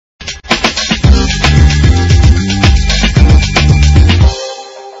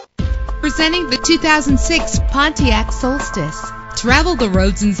Presenting the 2006 Pontiac Solstice. Travel the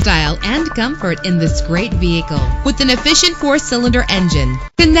roads in style and comfort in this great vehicle with an efficient 4-cylinder engine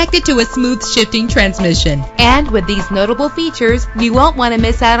connected to a smooth shifting transmission. And with these notable features, you won't want to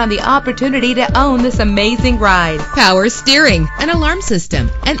miss out on the opportunity to own this amazing ride. Power steering, an alarm system,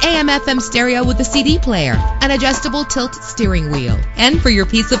 an AM/FM stereo with a CD player, an adjustable tilt steering wheel. And for your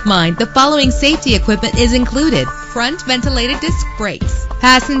peace of mind, the following safety equipment is included: front ventilated disc brakes,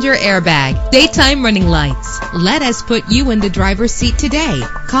 passenger airbag, daytime running lights. Let us put you in the driver's seat today.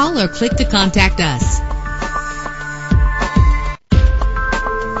 Call or click to contact us.